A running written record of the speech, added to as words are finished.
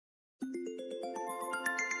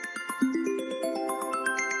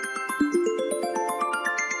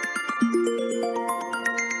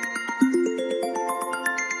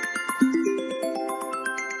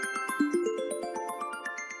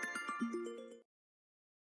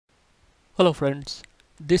Hello friends,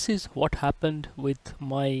 this is what happened with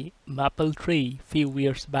my maple tree few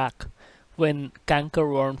years back when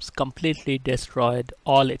cankerworms completely destroyed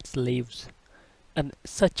all its leaves. And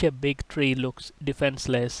such a big tree looks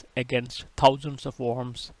defenseless against thousands of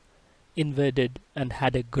worms, invaded and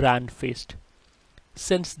had a grand feast.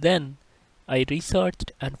 Since then, I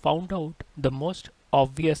researched and found out the most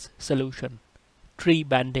obvious solution: tree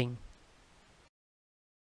banding.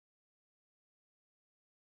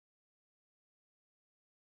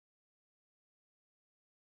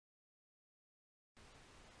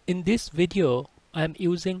 In this video, I am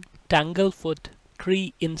using Tanglefoot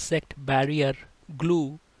tree insect barrier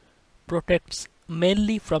glue. Protects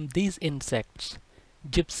mainly from these insects: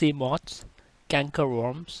 gypsy moths,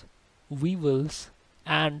 cankerworms, weevils,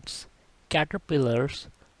 ants, caterpillars,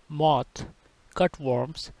 moth,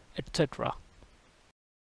 cutworms, etc.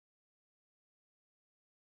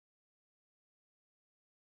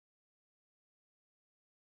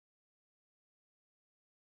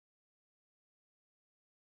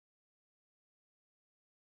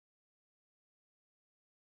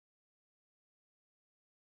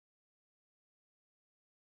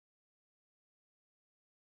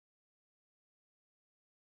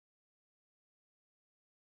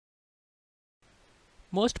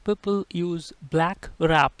 Most people use black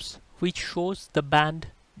wraps which shows the band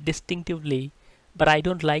distinctively, but I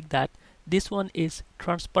don't like that. This one is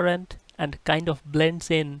transparent and kind of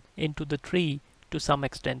blends in into the tree to some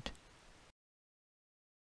extent.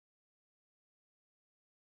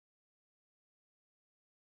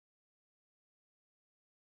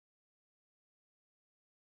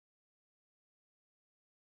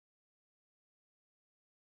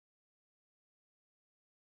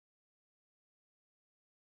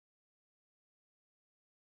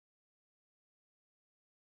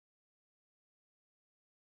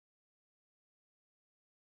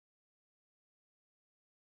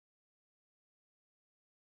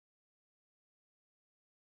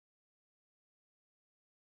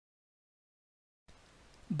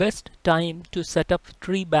 Best time to set up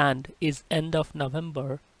tree band is end of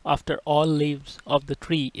November after all leaves of the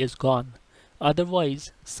tree is gone.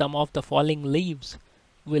 Otherwise, some of the falling leaves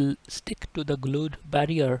will stick to the glued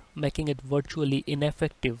barrier, making it virtually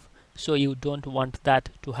ineffective, so you don't want that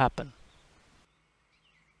to happen.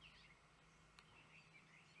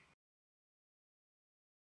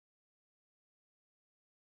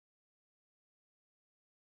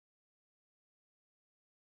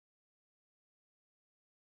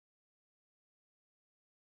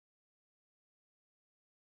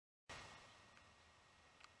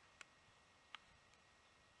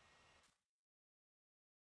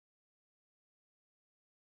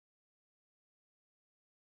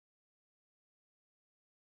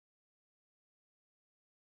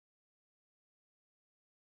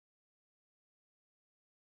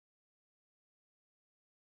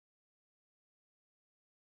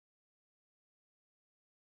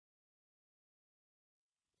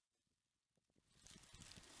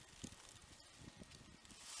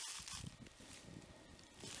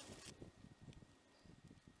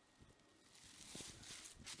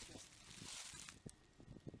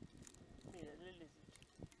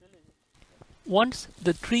 Once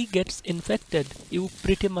the tree gets infected, you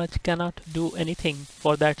pretty much cannot do anything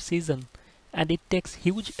for that season, and it takes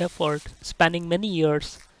huge effort spanning many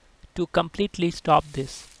years to completely stop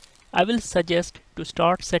this. I will suggest to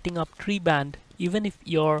start setting up tree band even if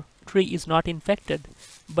your tree is not infected,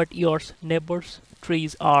 but your neighbor's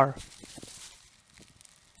trees are.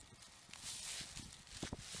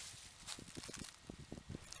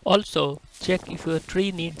 Also, check if your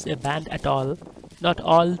tree needs a band at all. Not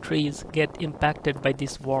all trees get impacted by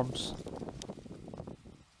these worms.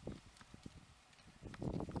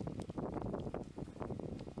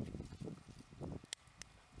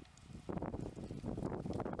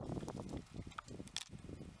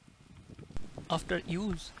 After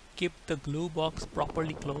use, keep the glue box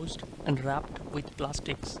properly closed and wrapped with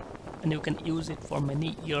plastics, and you can use it for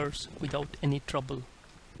many years without any trouble.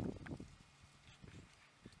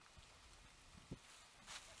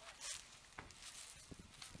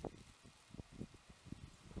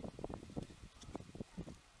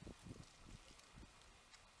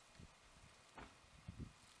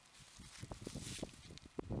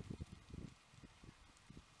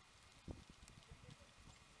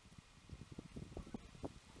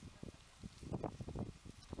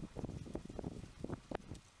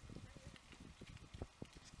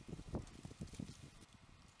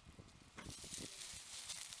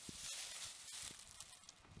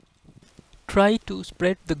 Try to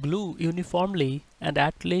spread the glue uniformly and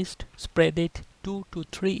at least spread it 2 to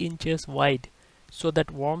 3 inches wide so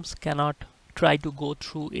that worms cannot try to go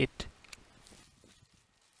through it.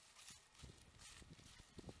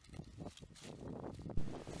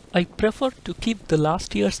 I prefer to keep the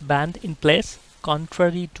last year's band in place,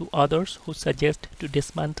 contrary to others who suggest to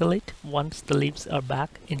dismantle it once the leaves are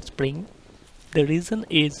back in spring. The reason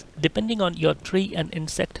is, depending on your tree and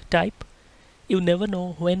insect type, you never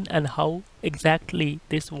know when and how exactly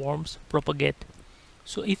these worms propagate.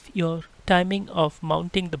 So if your timing of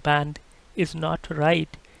mounting the band is not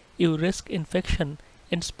right, you risk infection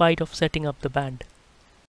in spite of setting up the band.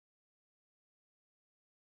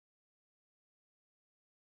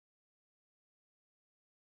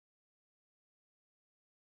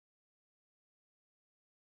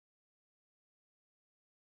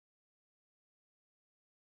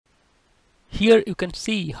 Here you can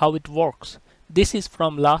see how it works. This is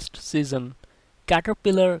from last season.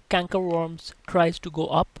 Caterpillar cankerworms tries to go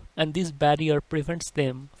up, and this barrier prevents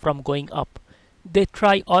them from going up. They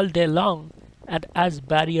try all day long, and as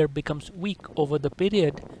barrier becomes weak over the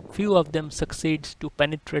period, few of them succeeds to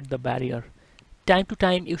penetrate the barrier. Time to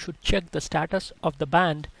time you should check the status of the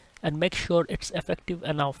band and make sure it's effective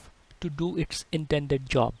enough to do its intended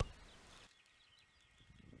job.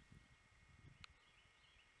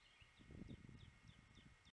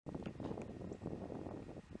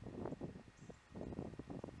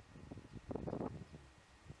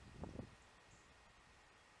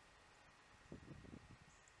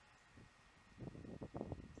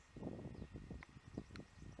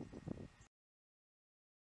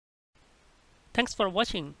 Thanks for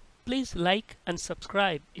watching. Please like and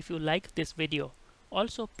subscribe if you like this video.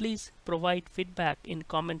 Also, please provide feedback in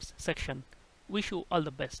comments section. Wish you all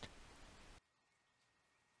the best.